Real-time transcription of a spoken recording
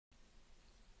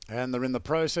And they're in the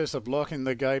process of locking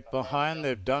the gate behind.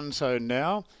 They've done so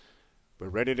now. We're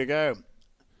ready to go.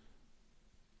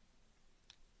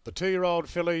 The 2-year-old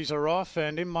fillies are off,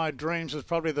 and In My Dreams is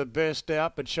probably the best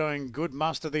out, but showing good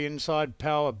muster the inside.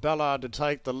 Power Ballard to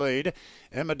take the lead.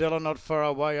 Emadella not far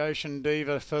away. Ocean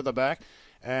Diva further back.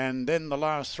 And then the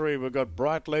last three, we've got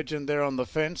Bright Legend there on the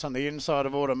fence on the inside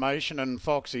of Automation and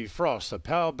Foxy Frost. So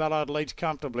Power Ballard leads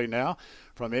comfortably now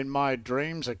from In My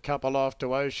Dreams, a couple off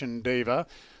to Ocean Diva.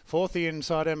 Fourth, the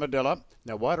inside Emadella.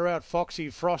 Now wider out,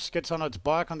 Foxy Frost gets on its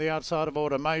bike on the outside of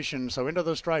Automation. So into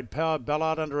the straight, Power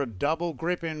Ballard under a double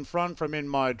grip in front from In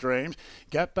My Dreams.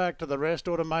 Gap back to the rest,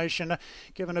 Automation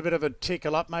given a bit of a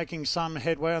tickle up, making some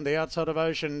headway on the outside of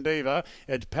Ocean Diva.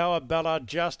 It's Power Ballard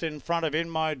just in front of In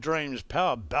My Dreams.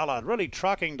 Power Ballard really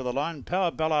trucking to the line.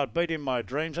 Power Ballard beat In My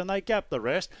Dreams and they gap the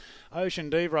rest. Ocean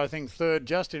Diva, I think, third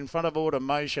just in front of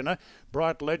Automation.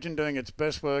 Bright Legend doing its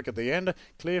best work at the end.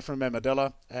 Clear from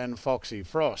Emadella and Foxy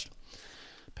Frost.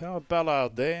 Power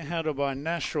Ballard there, handled by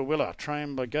Nashua Willa,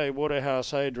 trained by Gay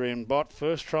Waterhouse Adrian Bott.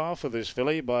 First trial for this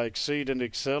filly by Exceed and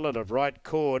Excel at a right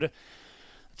cord.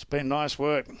 It's been nice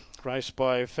work. Raced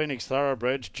by Phoenix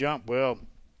Thoroughbreds, jumped well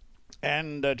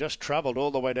and just travelled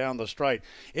all the way down the straight.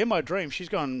 In My Dream, she's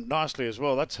gone nicely as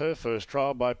well. That's her first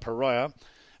trial by Pariah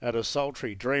at a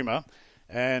Sultry Dreamer.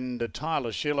 And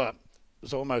Tyler Schiller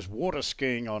was almost water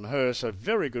skiing on her, so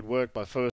very good work by first.